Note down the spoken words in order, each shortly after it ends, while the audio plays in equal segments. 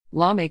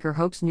Lawmaker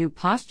hopes new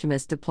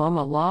posthumous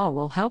diploma law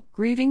will help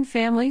grieving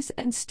families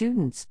and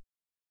students.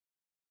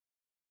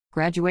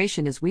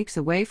 Graduation is weeks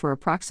away for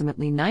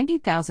approximately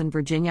 90,000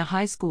 Virginia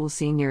high school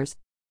seniors.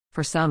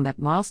 For some, that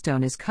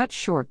milestone is cut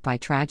short by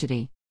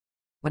tragedy.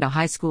 When a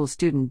high school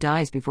student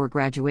dies before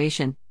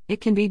graduation,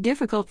 it can be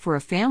difficult for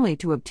a family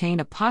to obtain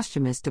a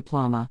posthumous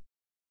diploma.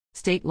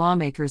 State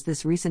lawmakers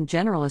this recent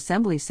General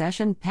Assembly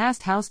session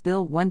passed House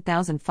Bill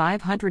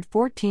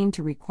 1514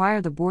 to require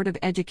the Board of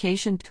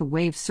Education to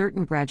waive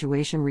certain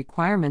graduation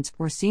requirements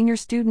for senior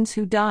students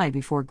who die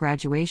before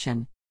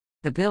graduation.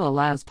 The bill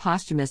allows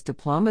posthumous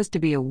diplomas to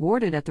be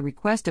awarded at the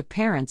request of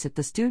parents if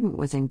the student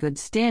was in good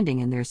standing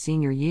in their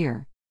senior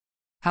year.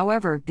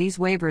 However, these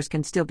waivers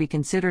can still be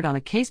considered on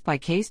a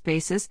case-by-case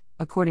basis,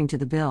 according to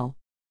the bill.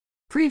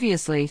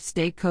 Previously,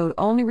 state code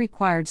only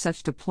required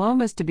such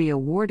diplomas to be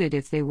awarded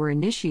if they were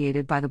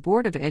initiated by the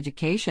Board of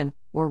Education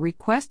or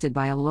requested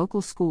by a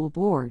local school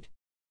board.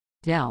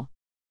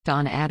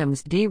 Don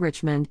Adams, D.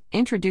 Richmond,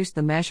 introduced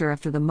the measure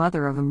after the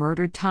mother of a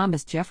murdered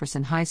Thomas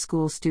Jefferson High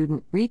School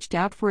student reached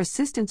out for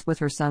assistance with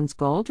her son's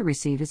goal to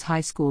receive his high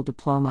school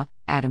diploma,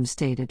 Adams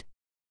stated.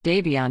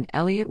 Davion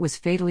Elliott was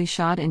fatally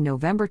shot in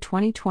November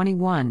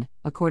 2021,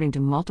 according to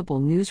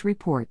multiple news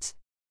reports.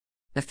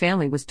 The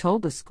family was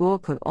told the school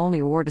could only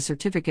award a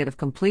certificate of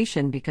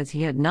completion because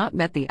he had not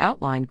met the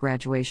outlined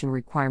graduation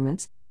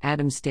requirements,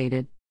 Adams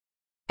stated.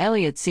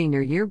 Elliott's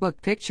senior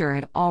yearbook picture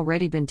had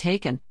already been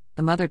taken,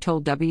 the mother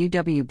told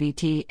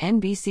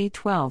WWBT-NBC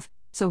 12,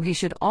 so he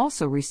should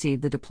also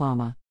receive the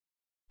diploma.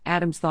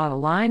 Adams thought a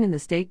line in the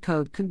state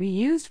code could be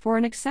used for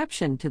an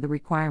exception to the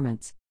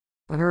requirements.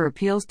 But her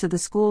appeals to the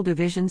school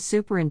division's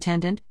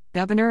superintendent,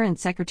 governor, and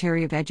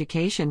secretary of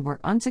education were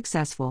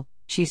unsuccessful,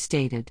 she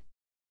stated.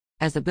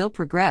 As the bill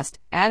progressed,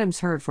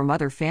 Adams heard from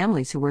other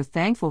families who were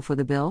thankful for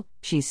the bill,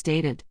 she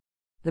stated.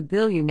 The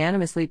bill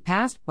unanimously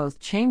passed both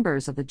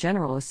chambers of the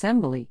General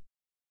Assembly.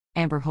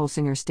 Amber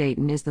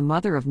Holsinger-Staton is the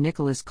mother of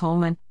Nicholas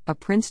Coleman, a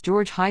Prince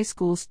George High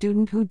School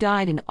student who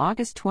died in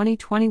August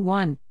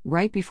 2021,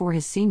 right before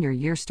his senior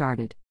year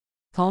started.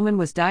 Coleman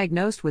was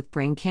diagnosed with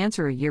brain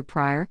cancer a year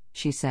prior,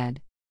 she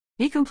said.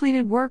 He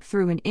completed work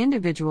through an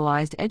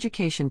individualized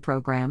education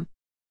program.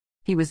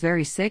 He was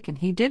very sick and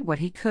he did what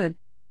he could,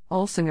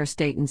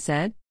 Holsinger-Staton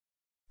said.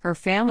 Her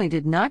family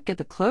did not get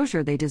the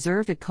closure they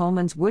deserved at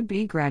Coleman's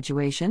would-be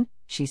graduation,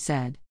 she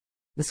said.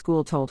 The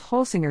school told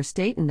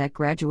Holsinger-Staton that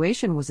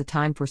graduation was a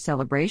time for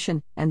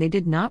celebration and they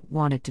did not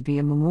want it to be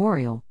a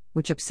memorial,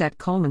 which upset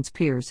Coleman's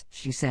peers,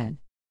 she said.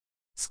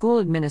 School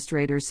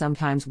administrators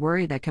sometimes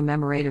worry that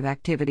commemorative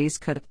activities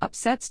could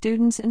upset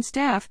students and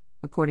staff,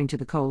 according to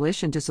the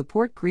Coalition to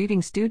Support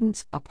Grieving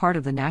Students, a part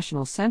of the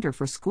National Center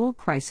for School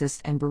Crisis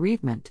and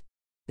Bereavement.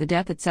 The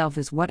death itself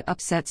is what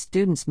upsets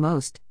students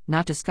most,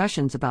 not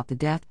discussions about the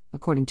death,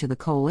 according to the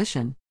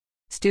coalition.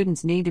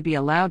 Students need to be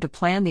allowed to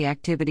plan the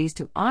activities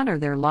to honor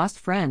their lost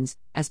friends,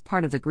 as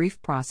part of the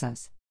grief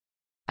process.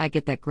 I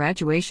get that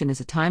graduation is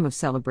a time of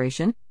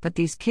celebration, but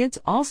these kids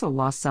also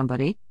lost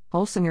somebody,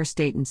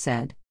 Holsinger-Staton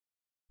said.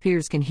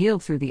 Peers can heal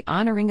through the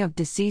honoring of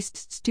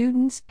deceased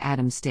students,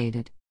 Adams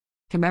stated.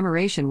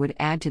 Commemoration would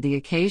add to the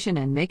occasion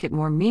and make it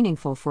more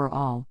meaningful for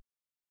all.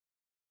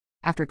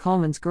 After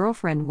Coleman's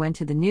girlfriend went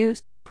to the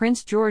news,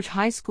 Prince George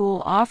High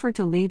School offered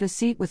to leave a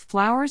seat with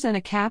flowers and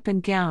a cap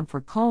and gown for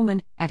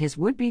Coleman at his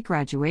would-be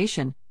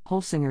graduation,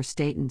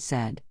 Holsinger-Staton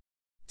said.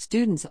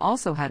 Students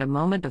also had a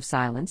moment of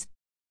silence.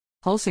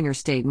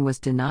 Holsinger-Staton was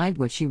denied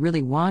what she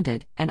really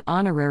wanted, an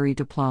honorary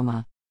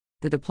diploma.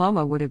 The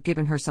diploma would have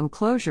given her some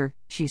closure,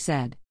 she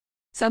said.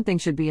 Something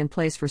should be in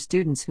place for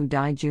students who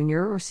die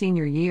junior or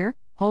senior year,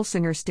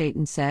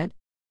 Holsinger-Staton said.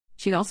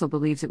 She also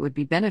believes it would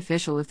be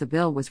beneficial if the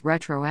bill was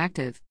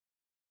retroactive.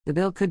 The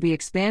bill could be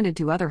expanded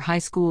to other high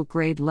school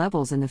grade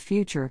levels in the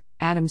future,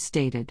 Adams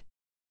stated.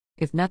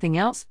 If nothing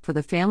else, for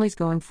the families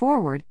going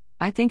forward,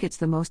 I think it's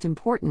the most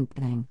important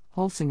thing,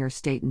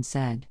 Holsinger-Staton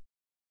said.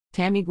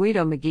 Tammy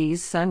Guido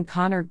McGee's son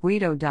Connor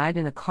Guido died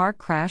in a car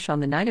crash on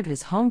the night of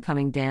his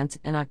homecoming dance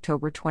in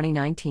October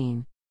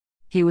 2019.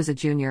 He was a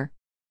junior.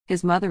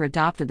 His mother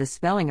adopted the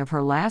spelling of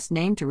her last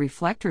name to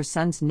reflect her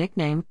son's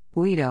nickname,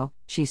 Guido,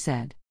 she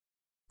said.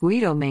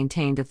 Guido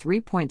maintained a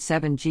 3.7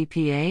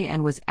 GPA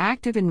and was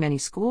active in many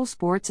school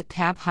sports at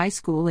Tabb High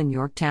School in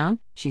Yorktown,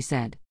 she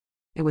said.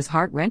 It was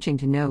heart-wrenching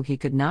to know he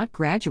could not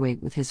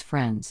graduate with his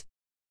friends.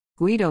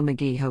 Guido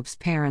McGee hopes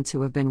parents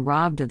who have been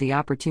robbed of the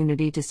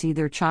opportunity to see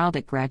their child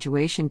at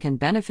graduation can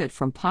benefit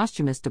from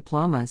posthumous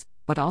diplomas,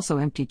 but also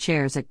empty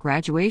chairs at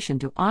graduation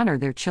to honor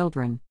their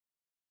children.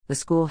 The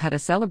school had a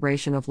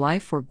celebration of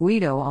life for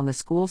Guido on the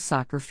school's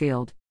soccer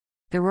field.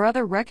 There were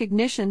other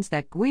recognitions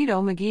that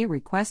Guido McGee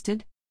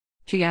requested.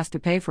 She asked to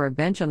pay for a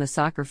bench on the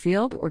soccer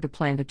field or to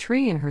plant a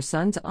tree in her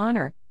son's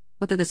honor,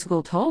 but the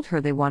school told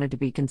her they wanted to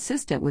be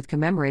consistent with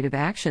commemorative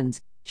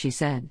actions, she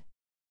said.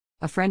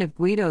 A friend of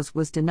Guido's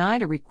was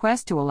denied a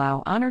request to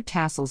allow honor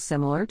tassels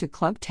similar to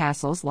club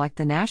tassels like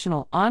the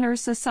National Honor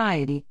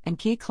Society and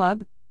Key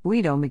Club,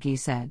 Guido McGee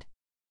said.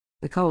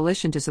 The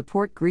Coalition to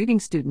Support Grieving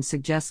Students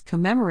suggests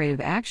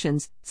commemorative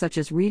actions, such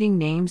as reading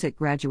names at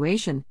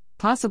graduation,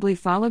 possibly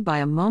followed by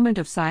a moment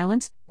of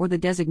silence or the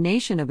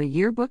designation of a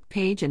yearbook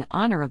page in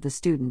honor of the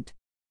student.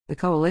 The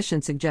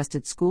coalition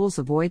suggested schools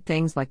avoid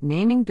things like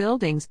naming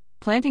buildings,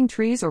 planting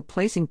trees, or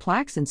placing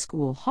plaques in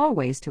school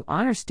hallways to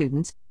honor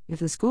students if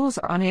the schools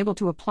are unable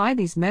to apply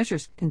these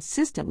measures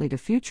consistently to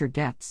future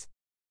deaths.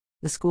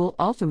 The school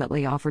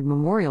ultimately offered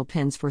memorial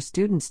pins for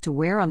students to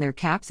wear on their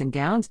caps and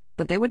gowns,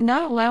 but they would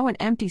not allow an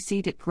empty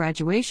seat at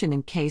graduation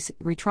in case it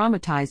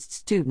re-traumatized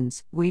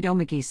students, Guido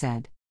McGee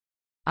said.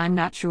 I'm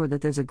not sure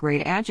that there's a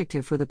great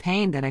adjective for the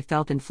pain that I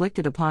felt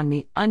inflicted upon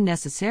me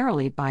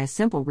unnecessarily by a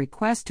simple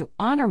request to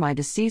honor my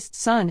deceased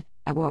son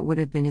at what would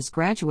have been his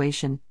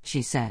graduation,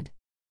 she said.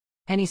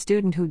 Any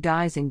student who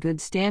dies in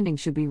good standing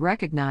should be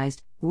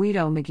recognized,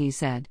 Guido McGee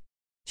said.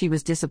 She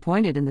was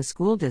disappointed in the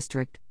school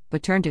district,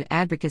 but turned to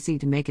advocacy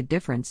to make a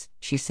difference,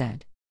 she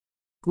said.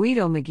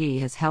 Guido McGee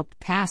has helped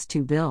pass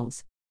 2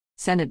 bills.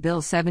 Senate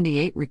Bill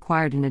 78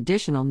 required an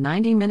additional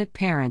 90-minute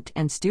parent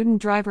and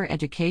student driver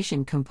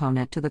education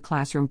component to the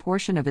classroom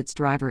portion of its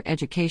driver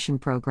education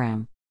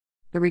program.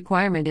 The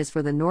requirement is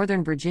for the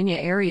Northern Virginia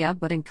area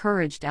but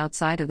encouraged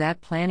outside of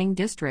that planning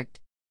district.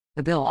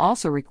 The bill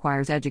also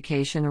requires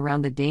education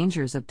around the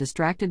dangers of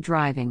distracted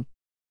driving.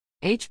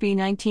 HB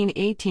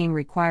 1918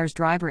 requires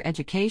driver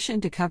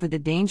education to cover the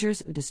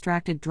dangers of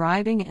distracted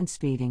driving and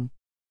speeding.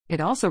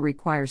 It also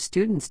requires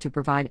students to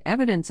provide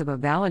evidence of a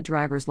valid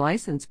driver's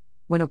license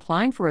when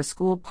applying for a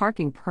school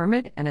parking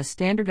permit, and a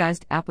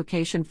standardized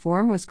application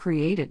form was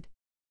created.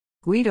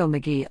 Guido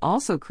McGee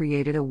also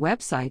created a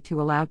website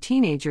to allow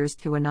teenagers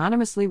to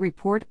anonymously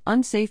report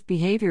unsafe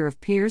behavior of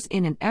peers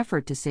in an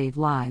effort to save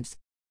lives.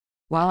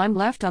 While I'm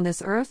left on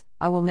this earth,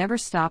 I will never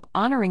stop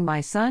honoring my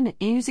son and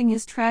using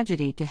his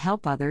tragedy to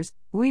help others,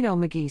 Guido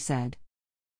McGee said.